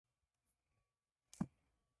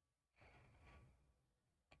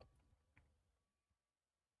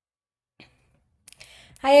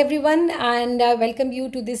Hi everyone, and welcome you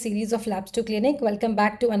to this series of Labs to Clinic. Welcome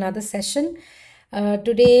back to another session.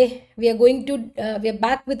 Today we are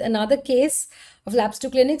back with another case of Labs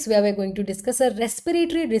to Clinics where we're going to discuss a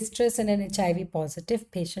respiratory distress in an HIV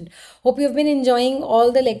positive patient. Hope you've been enjoying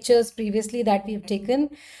all the lectures previously that we've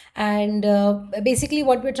taken, and basically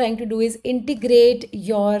what we're trying to do is integrate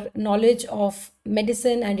your knowledge of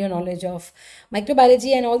medicine and your knowledge of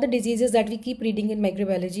microbiology and all the diseases that we keep reading in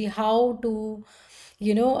microbiology, how to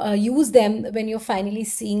use them when you're finally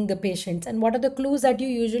seeing the patients, and what are the clues that you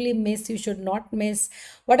usually miss, you should not miss,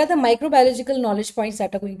 what are the microbiological knowledge points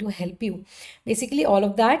that are going to help you. Basically all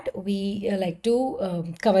of that we like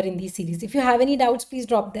to cover in these series. If you have any doubts, please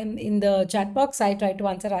drop them in the chat box. I try to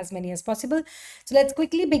answer as many as possible. So let's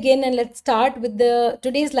quickly begin, and let's start with the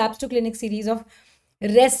today's Labs to Clinic series of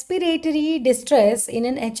respiratory distress in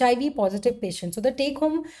an HIV positive patient. So the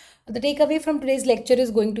takeaway from today's lecture is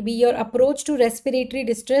going to be your approach to respiratory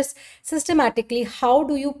distress systematically. How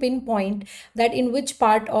do you pinpoint that in which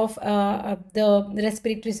part of the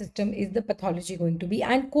respiratory system is the pathology going to be,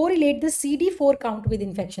 and correlate the CD4 count with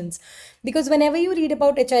infections? Because whenever you read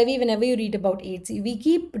about HIV, whenever you read about AIDS, we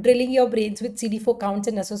keep drilling your brains with CD4 counts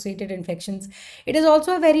and associated infections. It is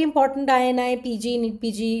also a very important INI, PG, NEET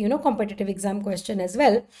PG, competitive exam question as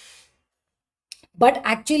well. But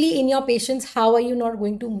actually in your patients, how are you not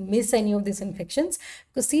going to miss any of these infections?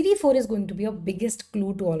 Because CD4 is going to be your biggest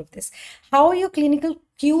clue to all of this. How your clinical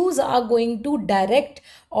cues are going to direct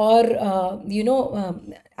or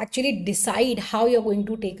actually decide how you're going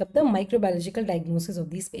to take up the microbiological diagnosis of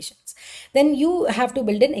these patients. Then you have to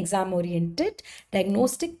build an exam oriented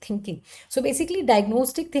diagnostic thinking. So basically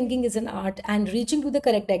diagnostic thinking is an art, and reaching to the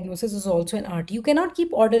correct diagnosis is also an art. You cannot keep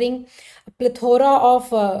ordering a plethora of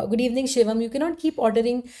good evening Shivam, you cannot keep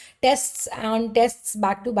ordering tests and tests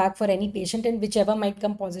back to back for any patient, and whichever might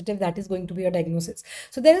come positive, that is going to be your diagnosis.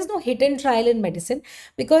 So there is no hit and trial in medicine,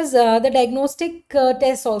 because the diagnostic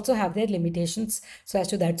tests also have their limitations. So as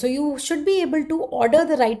to that, so you should be able to order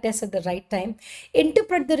the right test at the right time,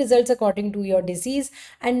 interpret the results according to your disease,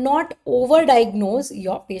 and not over-diagnose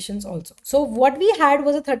your patients also. So what we had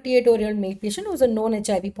was a 38-year-old male patient who was a known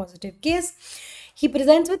HIV positive case. He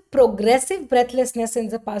presents with progressive breathlessness in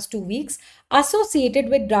the past 2 weeks, associated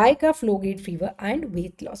with dry cough, low-grade fever, and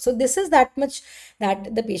weight loss. So this is that much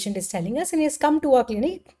that the patient is telling us, and he has come to our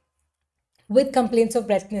clinic with complaints of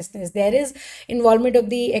breathlessness. There is involvement of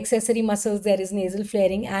the accessory muscles, there is nasal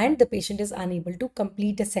flaring, and the patient is unable to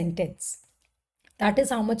complete a sentence. That is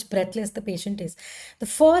how much breathless the patient is. The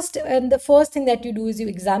first thing that you do is you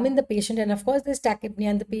examine the patient, and of course there's tachypnea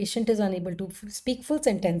and the patient is unable to speak full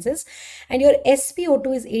sentences, and your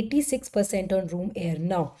SpO2 is 86% on room air.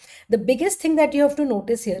 Now the biggest thing that you have to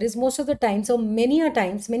notice here is most of the times, or many a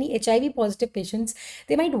times, many HIV positive patients,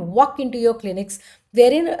 they might walk into your clinics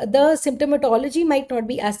wherein the symptomatology might not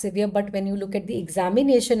be as severe, but when you look at the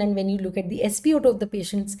examination and when you look at the SpO2 of the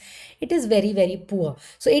patients, it is very, very poor.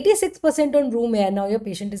 So 86% on room air. Now your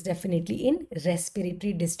patient is definitely in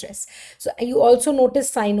respiratory distress. So you also notice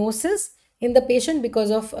cyanosis in the patient because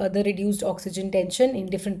of the reduced oxygen tension in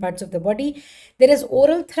different parts of the body. There is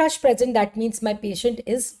oral thrush present. That means my patient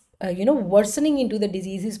is worsening into the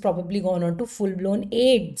disease. Is probably gone on to full-blown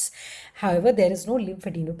AIDS. However, there is no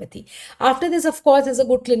lymphadenopathy. After this, of course, as a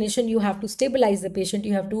good clinician, you have to stabilize the patient.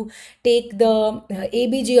 You have to take the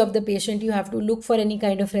ABG of the patient. You have to look for any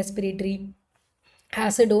kind of respiratory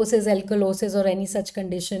acidosis, alkalosis, or any such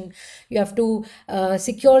condition. You have to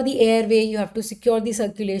secure the airway, you have to secure the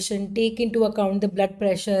circulation, take into account the blood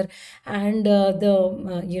pressure and the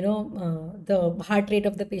heart rate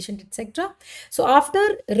of the patient, etc. So after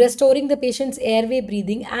restoring the patient's airway,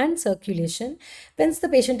 breathing, and circulation, once the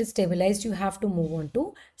patient is stabilized, you have to move on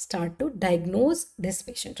to start to diagnose this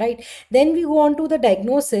patient, right? Then we go on to the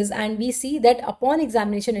diagnosis, and we see that upon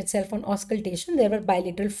examination itself on auscultation, there were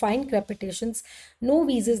bilateral fine crepitations, no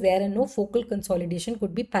wheezes there, and no focal consolidation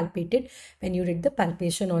could be palpated when you did the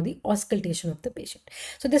palpation or the auscultation of the patient.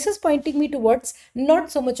 So this is pointing me towards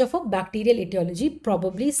not so much of a bacterial etiology,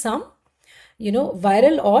 probably some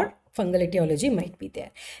viral or fungal etiology might be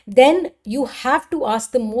there. Then you have to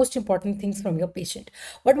ask the most important things from your patient.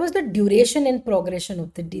 What was the duration and progression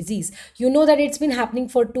of the disease? You know that it's been happening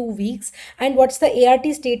for 2 weeks, and what's the ART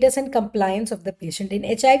status and compliance of the patient? In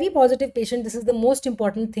HIV positive patient, this is the most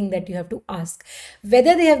important thing that you have to ask,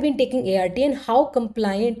 whether they have been taking ART and how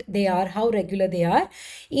compliant they are, how regular they are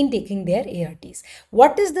in taking their ARTs.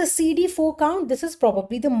 What is the CD4 count? This is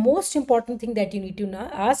probably the most important thing that you need to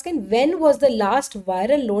ask. And when was the last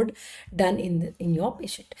viral load done in your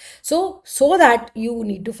patient. So that you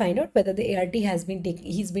need to find out whether the ART has been taking,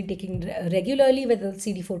 he's been taking regularly, whether the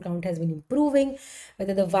CD4 count has been improving,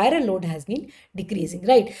 whether the viral load has been decreasing,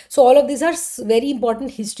 right? So all of these are very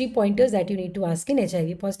important history pointers that you need to ask in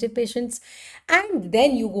HIV positive patients. And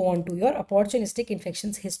then you go on to your opportunistic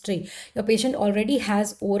infections history. Your patient already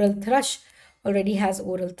has oral thrush,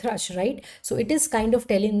 right? So it is kind of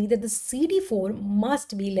telling me that the CD4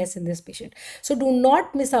 must be less in this patient. So do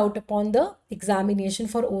not miss out upon the examination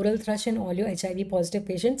for oral thrush in all your HIV positive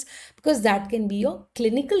patients, because that can be your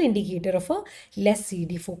clinical indicator of a less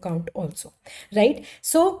CD4 count also, right?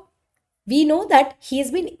 So we know that he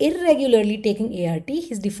has been irregularly taking ART.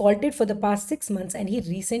 He's defaulted for the past 6 months and he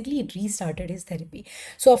recently restarted his therapy.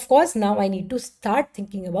 So of course, now I need to start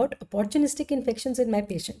thinking about opportunistic infections in my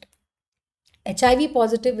patient. HIV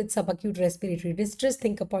positive with subacute respiratory distress,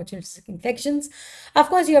 think opportunistic infections. Of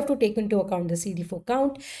course, you have to take into account the CD4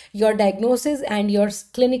 count, your diagnosis and your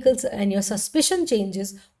clinicals and your suspicion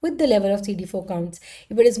changes with the level of CD4 counts.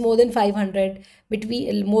 If it is more than 500,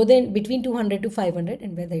 between 200 to 500,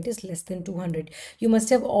 and whether it is less than 200. You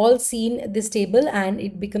must have all seen this table, and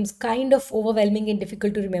it becomes kind of overwhelming and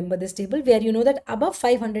difficult to remember this table, where you know that above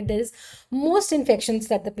 500 there is most infections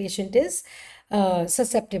that the patient is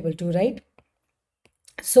susceptible to, right?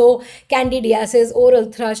 So candidiasis,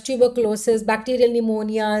 oral thrush, tuberculosis, bacterial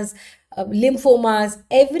pneumonias, lymphomas,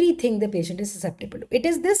 everything the patient is susceptible to. It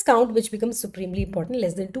is this count which becomes supremely important,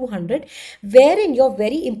 less than 200, wherein your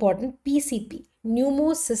very important PCP,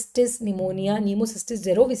 pneumocystis pneumonia, pneumocystis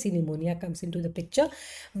cerevisiae pneumonia comes into the picture,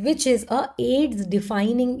 which is a AIDS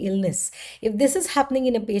defining illness. If this is happening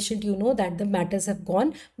in a patient, you know that the matters have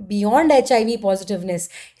gone beyond HIV positiveness.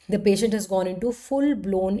 The patient has gone into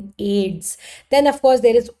full-blown AIDS. Then, of course,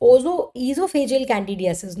 there is also esophageal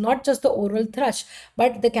candidiasis, not just the oral thrush,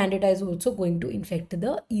 but the candida is also going to infect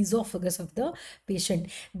the esophagus of the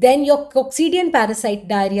patient. Then your coccidian parasite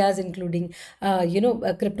diarrheas, including,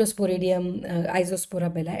 Cryptosporidium, Isospora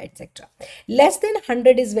bella, etc. Less than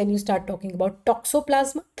 100 is when you start talking about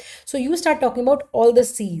toxoplasma. So you start talking about all the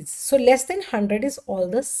C's. So less than 100 is all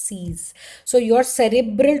the C's. So your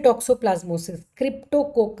cerebral toxoplasmosis,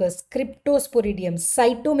 cryptococcus, Cryptosporidium,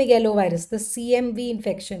 cytomegalovirus, the CMV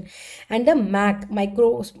infection, and the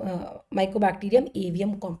Mycobacterium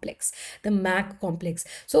avium complex, the MAC complex.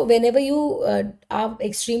 So whenever you are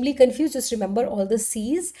extremely confused, just remember all the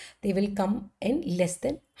C's, they will come in less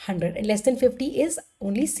than 100, and less than 50 is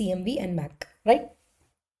only CMV and MAC, right?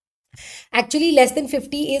 Actually, less than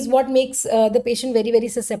 50 is what makes the patient very, very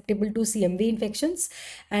susceptible to CMV infections,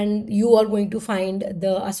 and you are going to find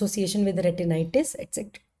the association with retinitis, etc.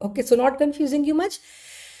 Okay, so not confusing you much.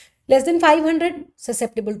 Less than 500,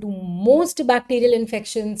 susceptible to most bacterial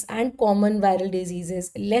infections and common viral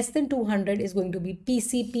diseases. Less than 200 is going to be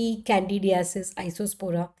PCP, candidiasis,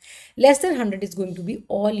 isospora. Less than 100 is going to be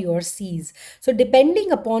all your C's. So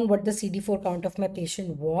depending upon what the CD4 count of my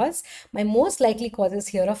patient was, my most likely causes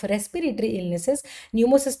here of respiratory illnesses,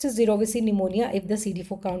 pneumocystis cerevisiae pneumonia if the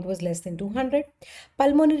CD4 count was less than 200.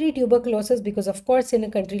 Pulmonary tuberculosis, because of course in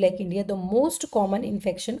a country like India, the most common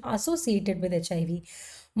infection associated with HIV,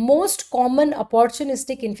 most common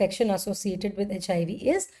opportunistic infection associated with HIV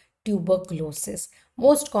is tuberculosis.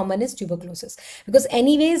 Most common is tuberculosis, because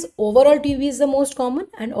anyways overall TB is the most common,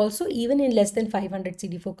 and also even in less than 500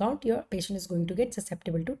 CD4 count, your patient is going to get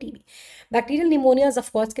susceptible to TB. Bacterial pneumonias of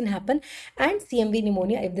course can happen, and CMV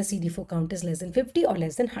pneumonia if the CD4 count is less than 50 or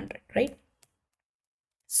less than 100, right?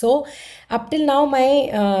 So up till now my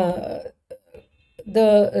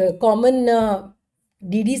common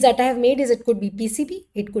DDs that I have made is, it could be PCP,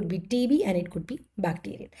 it could be TB, and it could be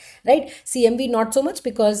bacterial, right? CMV not so much,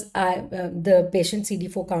 because the patient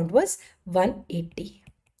CD4 count was 180.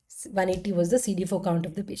 180 was the CD4 count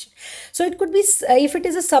of the patient. So it could be, if it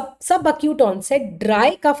is a subacute onset,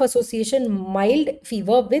 dry cough association, mild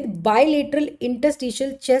fever with bilateral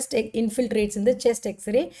interstitial chest infiltrates in the chest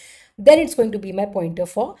X-ray, then it's going to be my pointer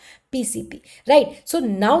for PCP, right? So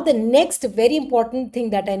now the next very important thing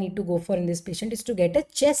that I need to go for in this patient is to get a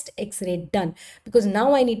chest X-ray done, because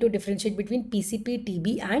now I need to differentiate between PCP,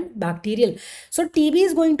 TB, and bacterial. So TB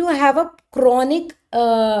is going to have a chronic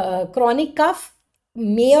cough,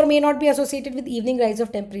 may or may not be associated with evening rise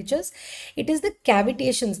of temperatures. It is the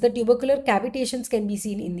cavitations, the tubercular cavitations can be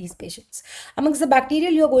seen in these patients. Amongst the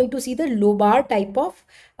bacterial, you are going to see the lobar type of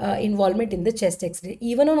involvement in the chest X-ray.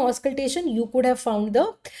 Even on auscultation, you could have found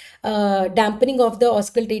the dampening of the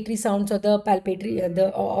auscultatory sounds or the palpatory,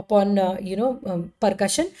 upon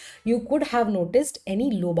percussion, you could have noticed any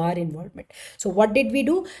lobar involvement. So what did we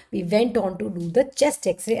do? We went on to do the chest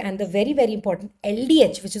X-ray and the very, very important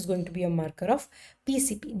LDH, which is going to be a marker of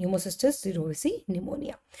PCP, pneumocystis cerevisiae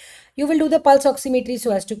pneumonia. You will do the pulse oximetry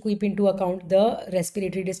so as to keep into account the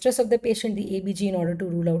respiratory distress of the patient, the ABG, in order to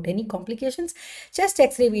rule out any complications. Chest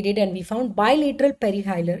X-ray we did, and we found bilateral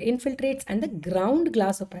perihilar infiltrates and the ground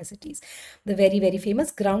glass opacities. The very, very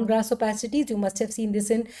famous ground glass opacities. You must have seen this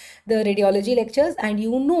in the radiology lectures, and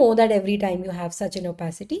you know that every time you have such an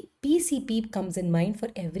opacity, PCP comes in mind for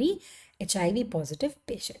every HIV positive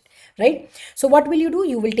patient, right? So what will you do?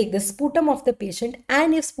 You will take the sputum of the patient,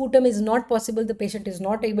 and if sputum is not possible, the patient is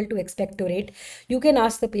not able to expectorate, you can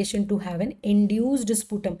ask the patient to have an induced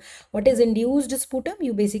sputum. What is induced sputum?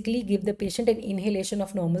 You basically give the patient an inhalation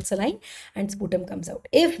of normal saline and sputum comes out.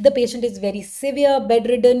 If the patient is very severe,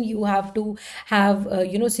 bedridden, you have to have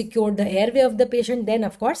secured the airway of the patient, then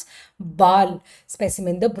of course BAL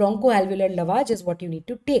specimen, the bronchoalveolar lavage, is what you need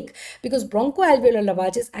to take, because bronchoalveolar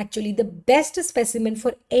lavage is actually the best specimen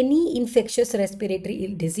for any infectious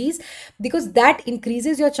respiratory disease, because that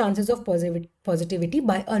increases your chances of positivity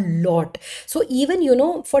by a lot. So even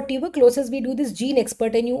for tuberculosis we do this gene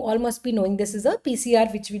expert, and you all must be knowing this is a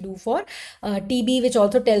PCR which we do for TB, which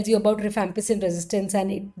also tells you about rifampicin resistance,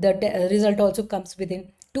 and the result also comes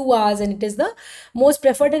within 2 hours, and it is the most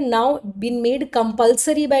preferred and now been made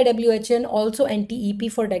compulsory by WHO and also NTEP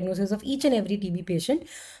for diagnosis of each and every TB patient.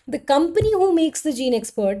 The company who makes the gene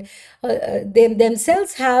expert, they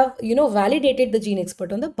themselves have validated the gene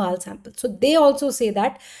expert on the BAL sample. So they also say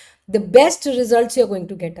that the best results you're going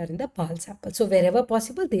to get are in the BAL sample. So wherever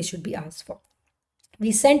possible, they should be asked for.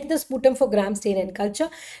 We sent the sputum for gram stain and culture.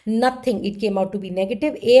 Nothing. It came out to be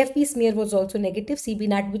negative. AFP smear was also negative.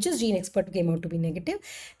 CBNAT, which is gene expert, came out to be negative.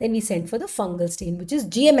 Then we sent for the fungal stain, which is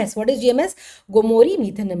GMS. What is GMS? Gomori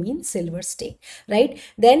methanamine silver stain, right?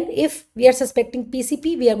 Then if we are suspecting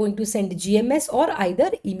PCP, we are going to send GMS or either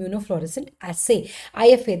immunofluorescent assay.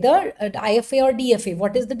 IFA, IFA or DFA.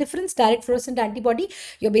 What is the difference? Direct fluorescent antibody.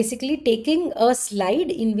 You're basically taking a slide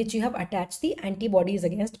in which you have attached the antibodies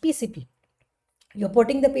against PCP. You're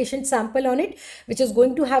putting the patient sample on it, which is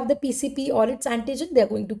going to have the PCP or its antigen. They're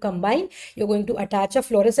going to combine. You're going to attach a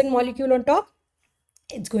fluorescent molecule on top.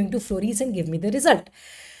 It's going to fluoresce and give me the result.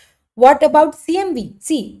 What about CMV?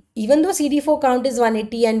 See, even though CD4 count is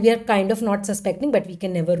 180 and we are kind of not suspecting, but we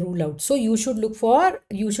can never rule out. So you should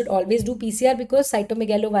always do PCR, because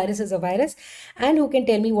cytomegalovirus is a virus. And who can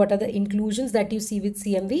tell me what are the inclusions that you see with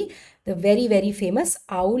CMV? The very, very famous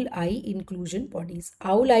owl-eye inclusion bodies.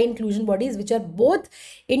 Owl-eye inclusion bodies, which are both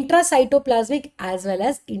intracytoplasmic as well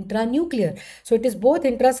as intranuclear. So it is both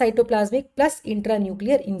intracytoplasmic plus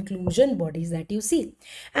intranuclear inclusion bodies that you see.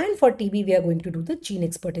 And for TB, we are going to do the gene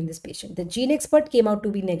expert in this patient. The gene expert came out to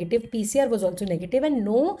be negative. PCR was also negative and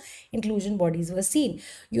no inclusion bodies were seen.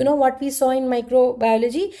 You know what we saw in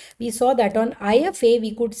microbiology? We saw that on IFA,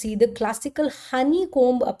 we could see the classical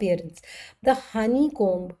honeycomb appearance. The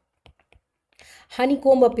honeycomb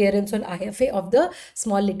appearance on IFA of the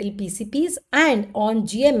small little PCPs, and on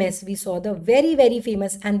GMS we saw the very, very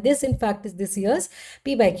famous, and this in fact is this year's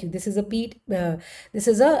PYQ. This is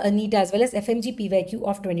a NEET as well as FMG PYQ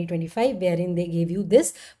of 2025, wherein they gave you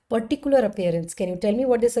this particular appearance. Can you tell me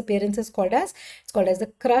what this appearance is called as? It's called as the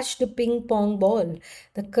crushed ping pong ball.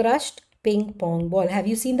 The crushed ping pong ball. Have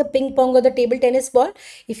you seen the ping pong or the table tennis ball?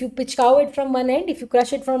 If you pitchow it from one end, if you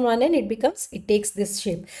crush it from one end, it takes this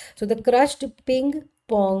shape. So the crushed ping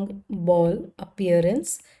pong ball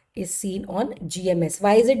appearance is seen on GMS.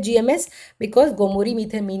 Why is it GMS? Because gomori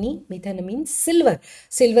methanamine silver.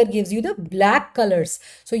 Silver gives you the black colors.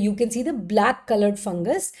 So you can see the black colored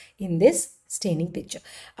fungus in this staining picture.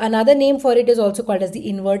 Another name for it is also called as the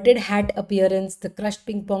inverted hat appearance, the crushed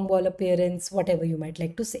ping pong ball appearance, whatever you might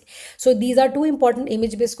like to say. So these are two important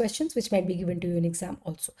image-based questions which might be given to you in exam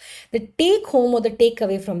also. The take home or the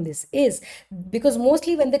takeaway from this is, because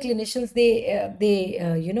mostly when the clinicians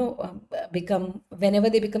whenever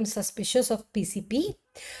they become suspicious of PCP,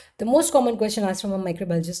 the most common question asked from a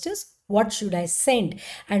microbiologist is, what should I send?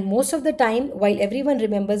 And most of the time, while everyone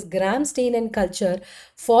remembers gram stain and culture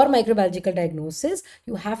for microbiological diagnosis,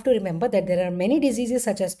 you have to remember that there are many diseases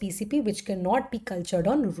such as PCP which cannot be cultured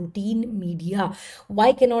on routine media.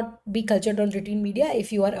 Why cannot be cultured on routine media?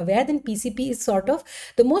 If you are aware, then PCP is sort of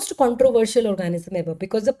the most controversial organism ever,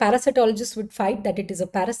 because the parasitologists would fight that it is a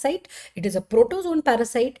parasite, it is a protozoan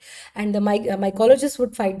parasite, and the mycologists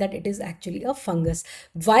would fight that it is actually a fungus.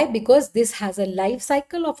 Why? Because this has a life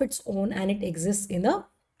cycle of its own, and it exists in a,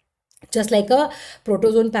 just like a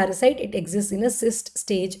protozoan parasite, it exists in a cyst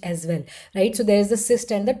stage as well, right? So there is the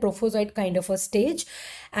cyst and the trophozoite kind of a stage,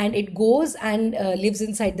 and it goes and lives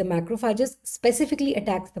inside the macrophages, specifically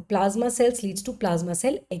attacks the plasma cells, leads to plasma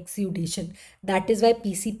cell exudation. That is why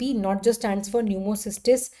PCP not just stands for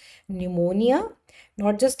pneumocystis pneumonia,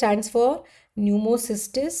 Not just stands for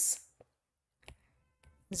pneumocystis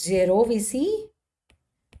xerovici,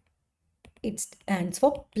 it stands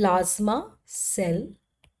for plasma cell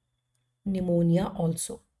pneumonia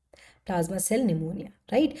also. Plasma cell pneumonia,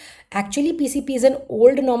 right? Actually, PCP is an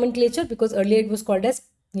old nomenclature because earlier it was called as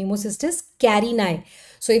pneumocystis carinii.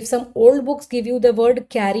 So if some old books give you the word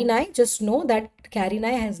carinii, just know that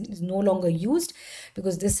carinii is no longer used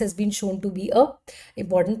because this has been shown to be a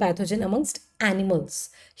important pathogen amongst animals.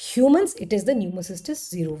 Humans, it is the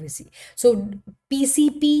pneumocystis xerovici. So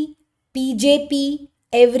PCP, PJP,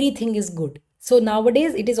 everything is good. So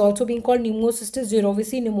nowadays it is also being called pneumocystis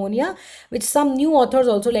jirovecii pneumonia, which some new authors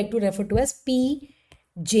also like to refer to as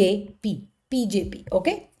PJP. PJP.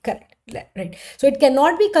 Okay, correct. Right. So it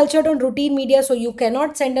cannot be cultured on routine media. So you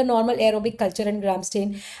cannot send a normal aerobic culture and gram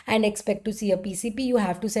stain and expect to see a PCP. You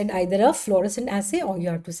have to send either a fluorescent assay or you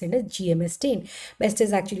have to send a GMS stain. Best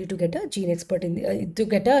is actually to get a gene expert in the, to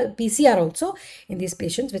get a PCR also in these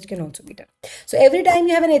patients, which can also be done. So every time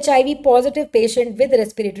you have an HIV positive patient with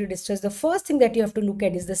respiratory distress, the first thing that you have to look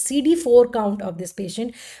at is the CD4 count of this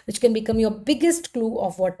patient, which can become your biggest clue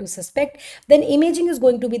of what to suspect. Then imaging is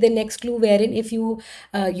going to be the next clue, wherein if you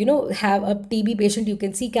have a TB patient, you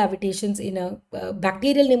can see cavitations. In a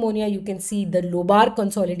bacterial pneumonia, you can see the lobar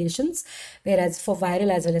consolidations, whereas for viral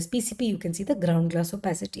as well as PCP, you can see the ground glass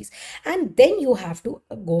opacities. And then you have to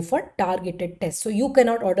go for targeted tests. So you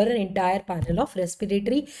cannot order an entire panel of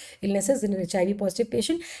respiratory illnesses in an HIV positive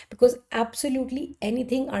patient because absolutely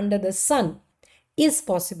anything under the sun is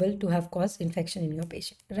possible to have caused infection in your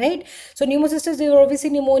patient, right? So pneumocystis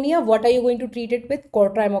jirovecii pneumonia, what are you going to treat it with?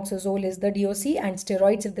 Cotrimoxazole is the DOC and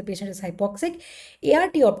steroids if the patient is hypoxic.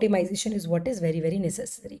 ART optimization is what is very, very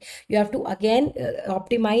necessary. You have to again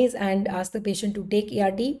optimize and ask the patient to take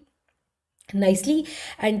ART nicely,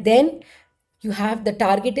 and then you have the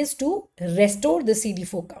target is to restore the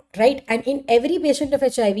CD4 count, right? And in every patient of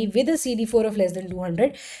HIV with a CD4 of less than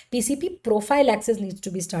 200, PCP prophylaxis needs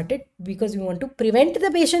to be started because we want to prevent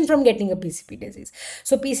the patient from getting a PCP disease.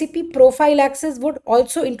 So PCP prophylaxis would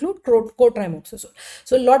also include cotrimoxazole.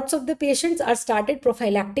 So lots of the patients are started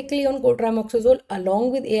prophylactically on cotrimoxazole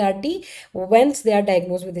along with ART once they are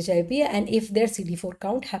diagnosed with HIV and if their CD4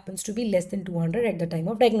 count happens to be less than 200 at the time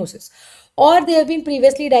of diagnosis, or they have been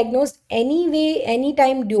previously diagnosed anyway,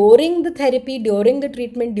 anytime during the therapy, during the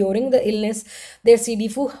treatment, during the illness, their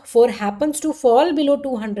CD4 happens to fall below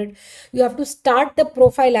 200. You have to start the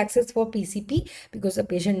prophylaxis for PCP because the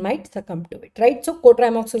patient might succumb to it, right? So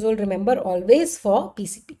cotrimoxazole, remember, always for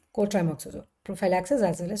PCP, cotrimoxazole. Prophylaxis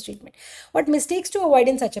as well as treatment. What mistakes to avoid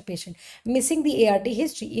in such a patient? Missing the ART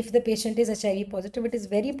history. If the patient is HIV positive, it is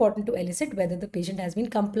very important to elicit whether the patient has been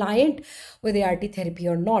compliant with ART therapy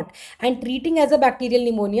or not. And treating as a bacterial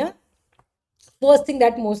pneumonia, first thing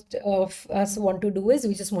that most of us want to do is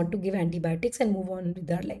we just want to give antibiotics and move on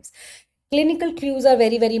with our lives. Clinical clues are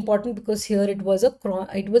very, very important because here it was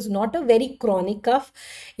not a very chronic cough.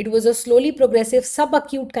 It was a slowly progressive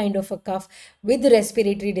subacute kind of a cough with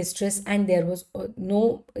respiratory distress, and there was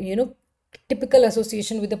no, typical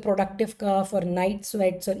association with a productive cough or night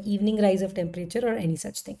sweats or evening rise of temperature or any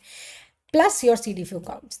such thing. Plus your CD4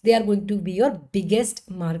 counts. They are going to be your biggest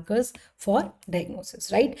markers for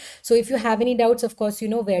diagnosis, right? So if you have any doubts, of course, you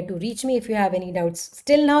know where to reach me. If you have any doubts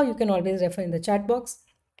still now, you can always refer in the chat box.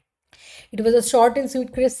 It was a short and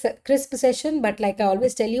sweet, crisp session, but like I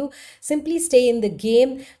always tell you, simply stay in the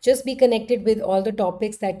game. Just be connected with all the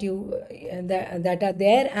topics that that are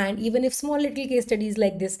there, and even if small little case studies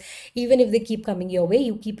like this, even if they keep coming your way,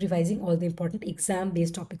 you keep revising all the important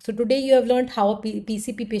exam-based topics. So today you have learned how a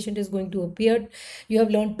PCP patient is going to appear. You have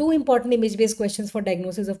learned 2 important image-based questions for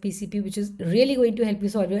diagnosis of PCP, which is really going to help you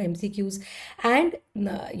solve your MCQs, and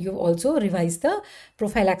you've also revised the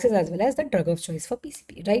prophylaxis as well as the drug of choice for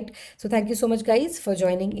PCP, right? So thank you so much guys for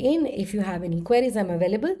joining in. If you have any queries, I'm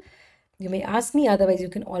available. You may ask me. Otherwise, you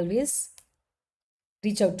can always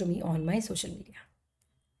reach out to me on my social media.